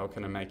problem. How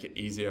can I make it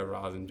easier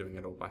rather than doing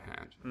it all by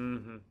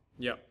hand?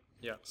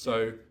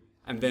 So,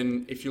 and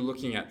then if you're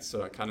looking at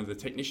sort of kind of the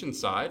technician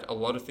side, a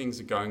lot of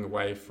things are going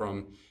away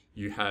from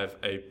you have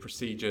a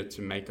procedure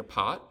to make a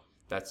part.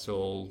 That's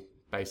all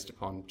based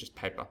upon just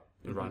paper.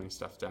 You're writing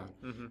stuff down.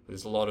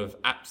 There's a lot of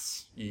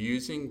apps you're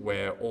using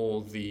where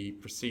all the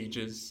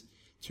procedures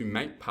to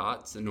make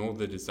parts and all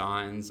the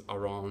designs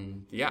are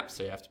on the app.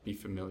 So you have to be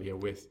familiar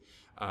with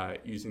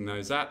using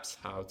those apps,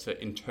 how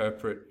to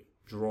interpret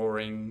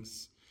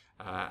drawings,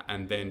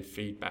 and then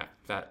feedback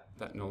that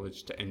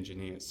knowledge to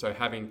engineers. So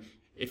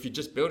if you're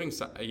just building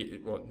something,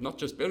 well, not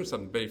just building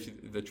something, but if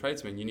you're the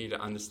tradesman, you need to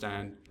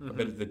understand a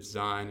bit of the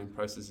design and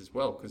process as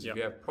well. Because if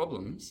you have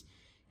problems,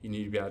 you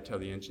need to be able to tell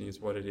the engineers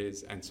what it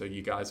is, and so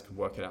you guys can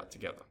work it out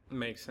together.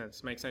 Makes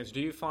sense.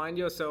 Do you find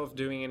yourself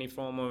doing any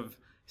form of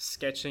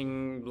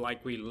sketching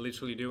like we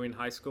literally do in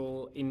high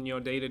school in your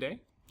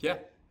day-to-day?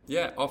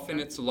 Yeah. Often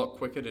it's a lot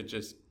quicker to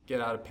just get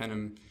out a pen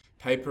and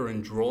paper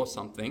and draw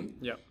something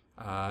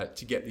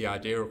to get the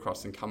idea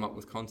across and come up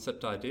with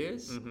concept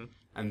ideas.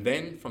 And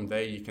then from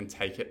there you can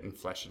take it and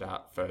flesh it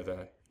out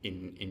further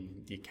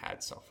in the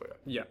CAD software.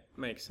 Yeah,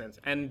 makes sense.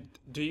 And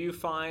do you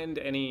find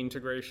any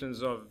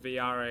integrations of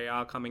VR,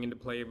 AR coming into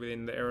play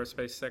within the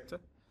aerospace sector?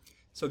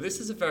 So this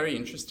is a very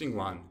interesting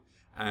one.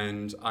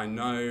 And I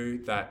know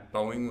that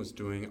Boeing was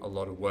doing a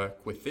lot of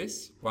work with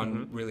this.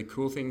 One really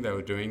cool thing they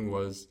were doing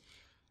was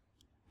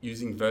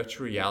using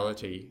virtual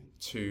reality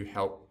to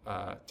help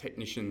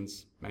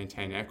technicians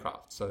maintain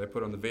aircraft. So they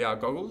put on the VR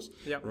goggles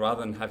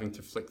rather than having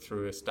to flick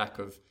through a stack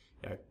of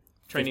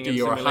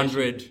 50 or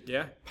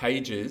 100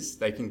 pages.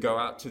 They can go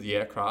out to the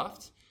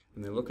aircraft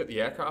and they look at the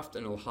aircraft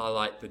and it'll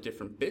highlight the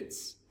different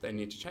bits they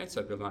need to change.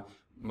 So it'll be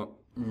like,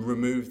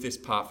 remove this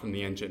part from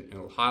the engine, and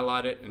it'll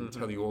highlight it and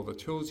tell you all the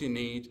tools you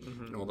need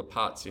and all the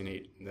parts you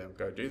need. And they'll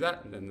go do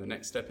that. And then the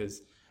next step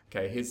is,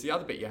 okay, here's the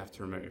other bit you have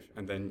to remove.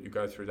 And then you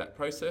go through that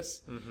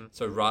process.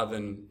 So rather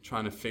than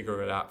trying to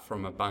figure it out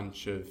from a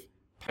bunch of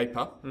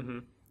paper,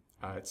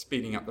 it's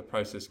speeding up the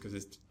process because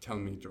it's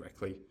telling me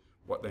directly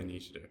what they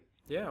need to do.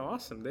 Yeah,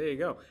 awesome. There you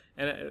go.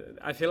 And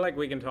I feel like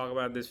we can talk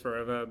about this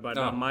forever, but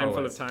I'm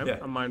mindful of time.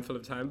 I'm mindful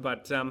of time.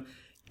 But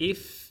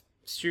if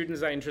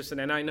students are interested,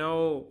 and I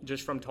know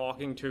just from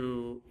talking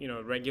to,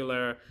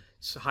 regular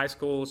high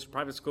schools,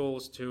 private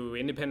schools, to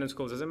independent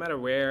schools, doesn't matter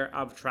where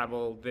I've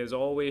traveled, there's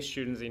always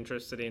students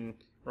interested in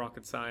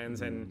rocket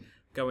science and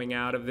going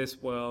out of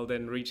this world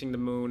and reaching the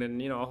moon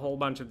and, a whole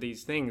bunch of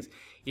these things.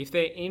 If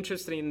they're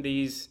interested in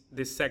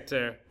this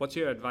sector, what's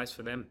your advice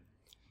for them?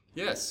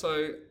 Yeah,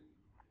 so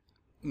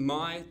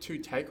my two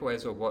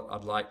takeaways, or what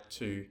I'd like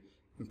to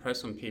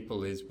impress on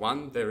people, is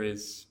one, there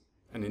is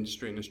an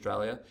industry in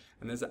Australia,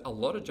 and there's a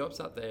lot of jobs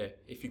out there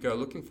if you go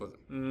looking for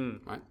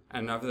them, right?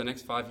 And over the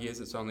next 5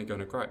 years, it's only going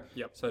to grow.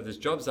 Yep. So there's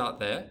jobs out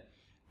there,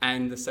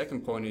 and the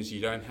second point is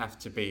you don't have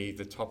to be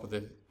the top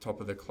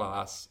of the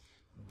class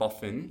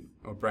boffin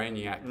or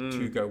brainiac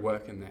to go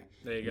work in there.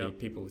 There you go. Need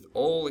people with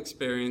all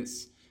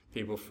experience,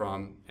 people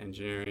from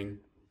engineering,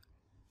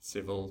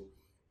 civil,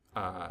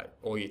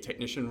 all your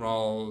technician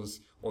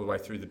roles, all the way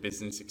through the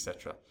business,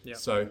 etc. Yep.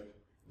 So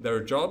there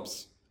are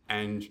jobs,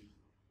 and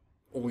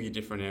all your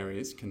different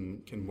areas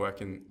can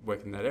work in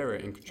that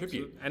area and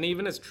contribute. Absolutely. And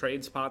even as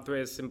trades pathway,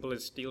 as simple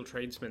as steel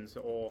tradesmen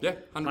or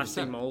 100%.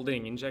 plastic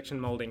molding, injection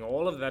molding,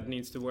 all of that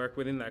needs to work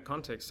within that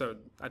context. So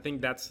I think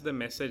that's the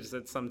message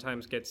that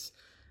sometimes gets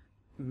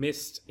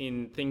missed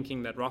in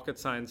thinking that rocket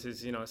science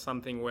is,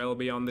 something well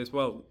beyond this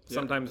world.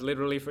 Sometimes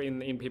literally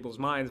in people's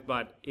minds,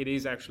 but it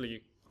is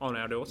actually on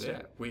our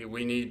doorstep. Yeah,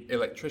 we need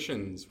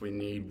electricians, we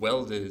need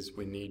welders,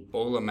 we need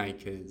boiler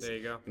makers. There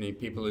you go. We need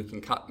people who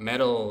can cut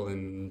metal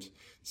and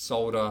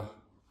solder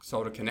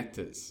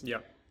connectors.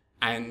 Yeah.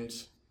 And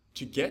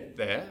to get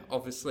there,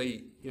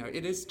 obviously,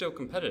 it is still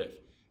competitive.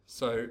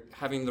 So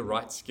having the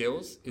right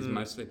skills is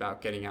mostly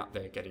about getting out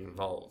there, getting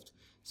involved.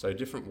 So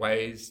different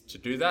ways to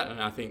do that,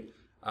 and I think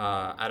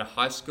at a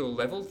high school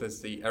level, there's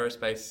the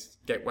Aerospace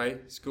Gateway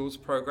Schools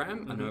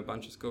program. I know a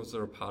bunch of schools that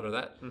are a part of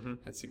that.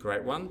 That's a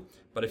great one.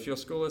 But if your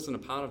school isn't a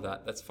part of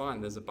that, that's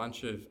fine. There's a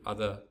bunch of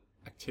other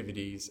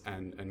activities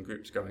and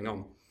groups going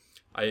on.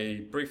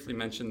 I briefly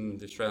mentioned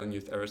the Australian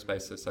Youth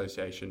Aerospace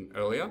Association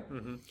earlier.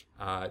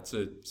 It's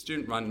a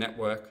student-run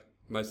network,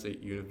 mostly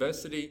at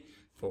university,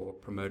 for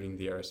promoting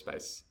the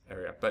aerospace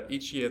area. But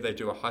each year they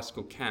do a high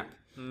school camp,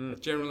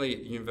 generally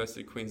at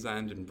University of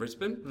Queensland in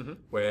Brisbane,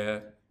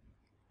 where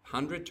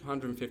 100 to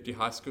 150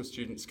 high school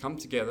students come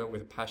together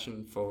with a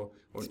passion for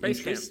or Space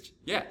interest. camp.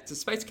 Yeah, it's a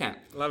space camp.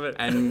 Love it.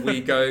 And we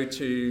go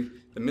to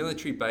the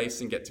military base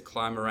and get to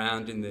climb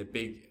around in the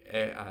big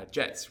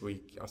jets.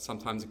 We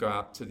sometimes go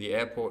out to the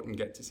airport and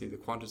get to see the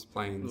Qantas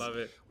planes. Love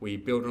it. We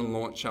build and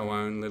launch our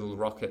own little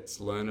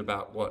rockets, learn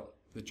about what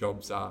the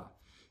jobs are.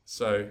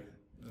 So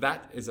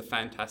that is a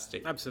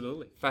fantastic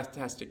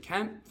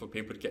camp for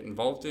people to get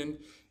involved in.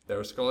 There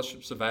are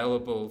scholarships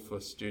available for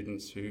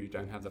students who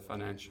don't have the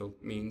financial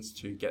means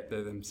to get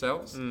there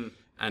themselves.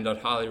 And I'd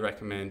highly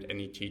recommend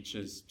any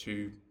teachers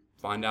to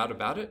find out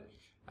about it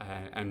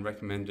and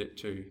recommend it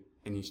to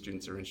any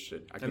students who are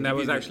interested. And that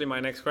was actually my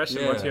next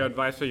question. Yeah. What's your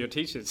advice for your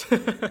teachers?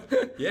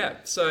 Yeah,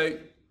 so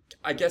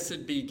I guess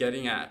it'd be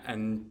getting at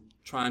and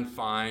try and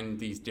find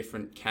these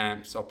different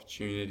camps,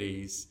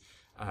 opportunities,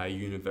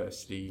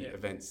 university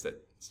events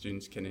that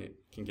students can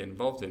get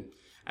involved in.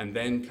 And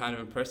then kind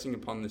of impressing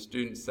upon the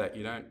students that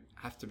you don't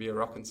have to be a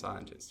rocket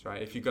scientist,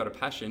 right? If you've got a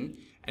passion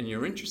and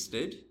you're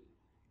interested,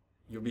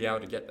 you'll be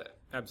able to get there.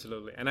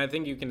 Absolutely. And I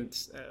think you can,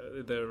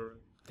 the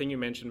thing you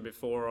mentioned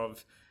before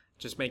of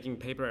just making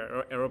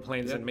paper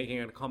aeroplanes and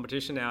making a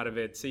competition out of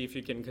it, see if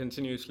you can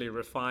continuously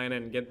refine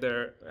and get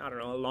there,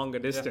 a longer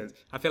distance.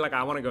 I feel like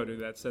I want to go do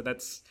that. So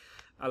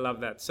I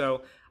love that.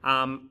 So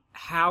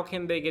how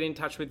can they get in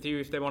touch with you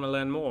if they want to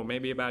learn more?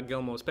 Maybe about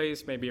Gilmour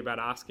Space, maybe about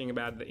asking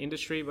about the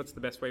industry. What's the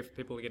best way for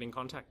people to get in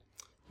contact?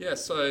 Yeah,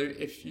 so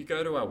if you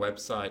go to our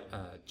website,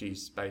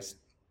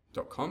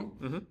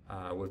 gspace.com,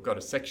 we've got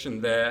a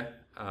section there.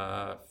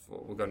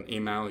 We've got an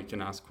email. You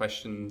can ask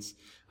questions.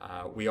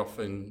 We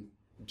often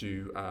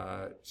do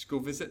school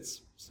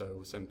visits. So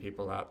we'll send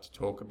people out to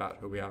talk about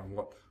who we are and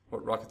what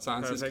rocket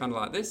science is, kind of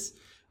like this.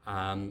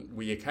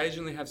 We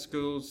occasionally have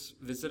schools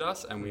visit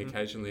us, and we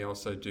occasionally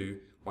also do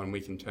 1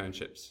 week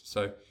internships.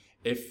 So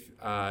if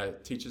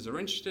teachers are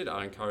interested,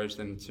 I encourage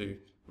them to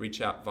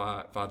reach out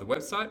via the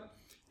website.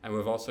 And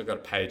we've also got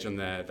a page on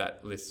there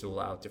that lists all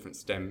our different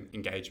STEM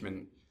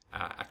engagement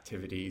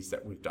activities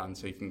that we've done,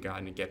 so you can go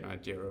and get an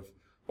idea of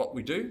what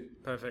we do.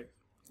 Perfect.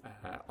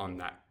 On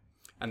that.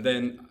 And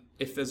then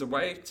if there's a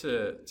way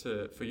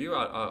for you,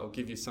 I'll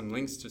give you some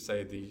links to,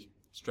 say, the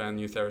Australian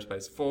Youth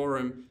Aerospace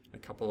Forum, a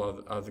couple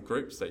of other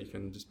groups that you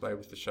can display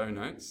with the show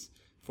notes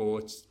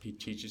for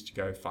teachers to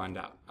go find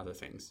out other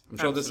things. I'm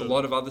sure there's a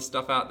lot of other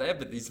stuff out there,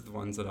 but these are the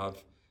ones that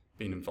I've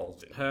been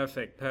involved in.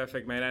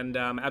 Perfect, mate. And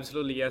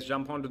absolutely, yes,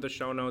 jump onto the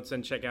show notes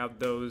and check out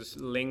those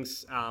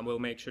links. We'll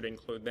make sure to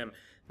include them.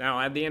 Now,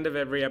 at the end of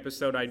every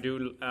episode, I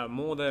do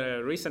more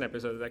the recent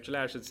episodes, actually,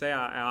 I should say.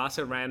 I ask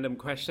a random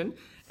question,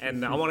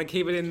 and I want to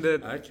keep it in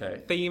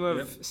the theme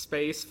of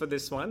space for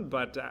this one,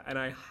 but and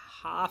I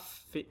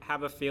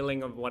have a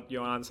feeling of what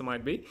your answer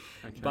might be.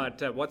 Okay.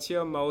 But what's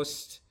your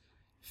most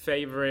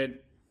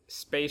favorite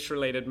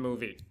space-related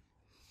movie?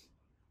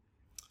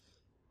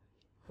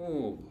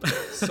 Ooh,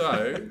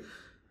 so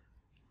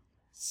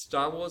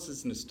Star Wars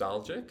is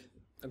nostalgic,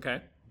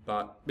 Okay.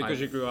 but Because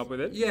you grew up with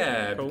it?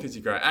 Yeah, Cool. because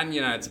you grow, and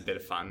it's a bit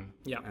of fun.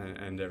 Yeah.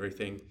 and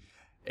everything.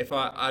 If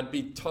I'd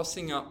be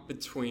tossing up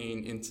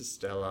between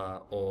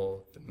Interstellar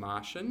or The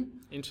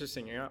Martian,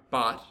 Interesting, yeah.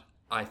 but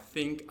I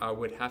think I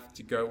would have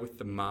to go with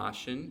The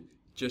Martian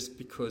just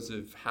because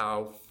of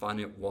how fun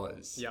it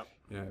was. Yeah.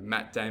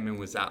 Matt Damon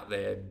was out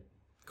there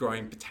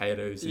growing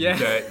potatoes in Yeah.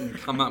 dirt and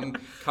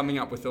coming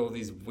up with all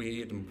these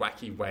weird and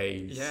wacky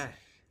ways Yeah.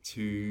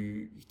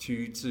 to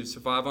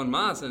survive on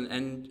Mars.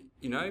 And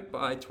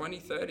by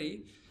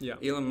 2030, Yeah.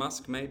 Elon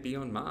Musk may be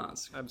on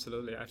Mars.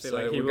 Absolutely. I feel So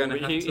like we're gonna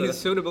have to- he's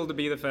suitable to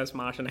be the first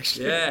Martian,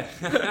 actually. Yeah,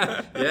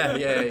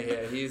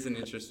 yeah. He's an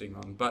interesting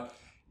one, but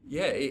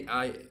yeah,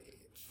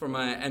 from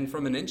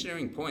an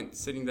engineering point,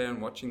 sitting there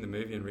and watching the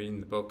movie and reading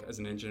the book as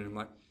an engineer, I'm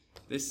like,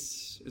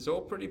 this is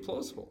all pretty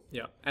plausible.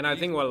 Yeah, and I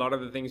think a lot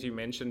of the things you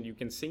mentioned, you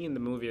can see in the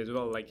movie as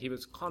well. Like, he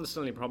was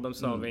constantly problem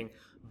solving,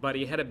 but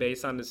he had a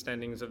base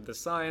understandings of the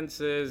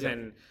sciences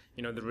and,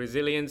 the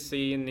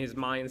resiliency in his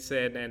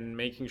mindset and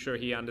making sure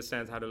he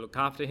understands how to look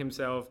after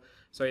himself.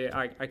 So yeah,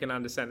 I can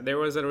understand. There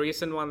was a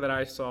recent one that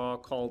I saw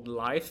called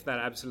Life that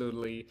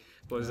absolutely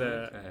was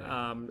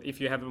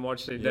if you haven't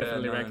watched it,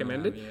 definitely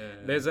recommend it. Yeah.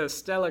 There's a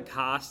stellar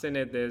cast in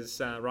it.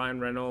 There's Ryan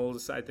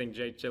Reynolds, I think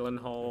Jake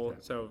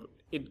Gyllenhaal. So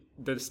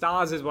the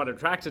stars is what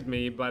attracted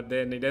me, but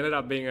then it ended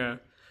up being a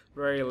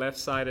very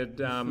left-sided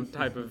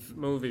type of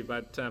movie.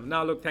 But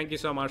no, look, thank you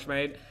so much,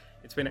 mate.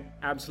 It's been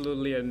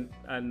absolutely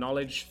a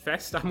knowledge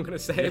fest, I'm going to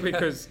say,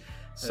 because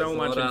so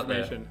much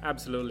information.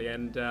 Absolutely.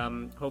 And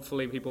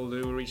hopefully people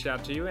do reach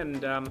out to you. And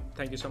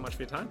thank you so much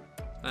for your time.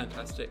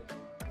 Fantastic.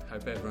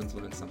 Hope everyone's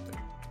learned something.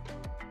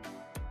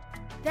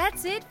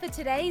 That's it for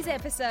today's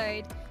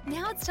episode.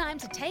 Now it's time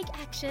to take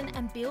action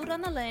and build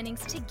on the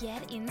learnings to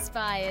get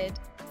inspired.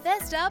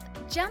 First up,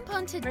 jump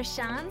onto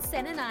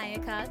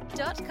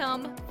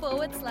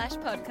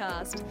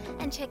rashansenanayaka.com/podcast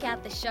and check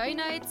out the show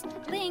notes,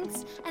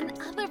 links, and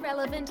other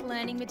relevant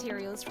learning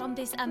materials from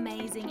this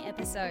amazing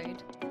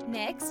episode.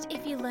 Next,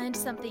 if you learned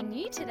something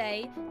new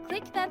today,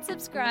 click that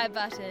subscribe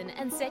button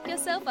and set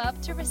yourself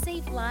up to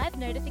receive live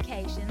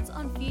notifications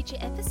on future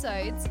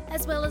episodes,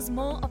 as well as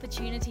more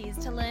opportunities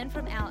to learn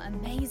from our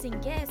amazing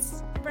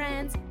guests,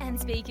 brands, and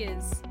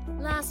speakers.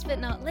 Last but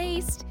not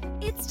least,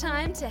 it's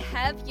time to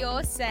have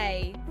your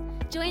say.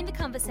 Join the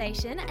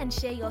conversation and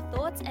share your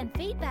thoughts and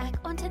feedback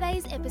on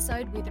today's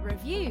episode with a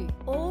review,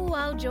 all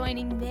while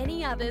joining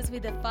many others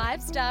with a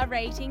 5-star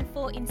rating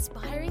for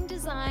Inspiring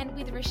Design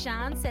with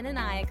Rashan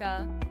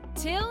Senanayaka.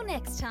 Till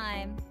next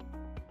time.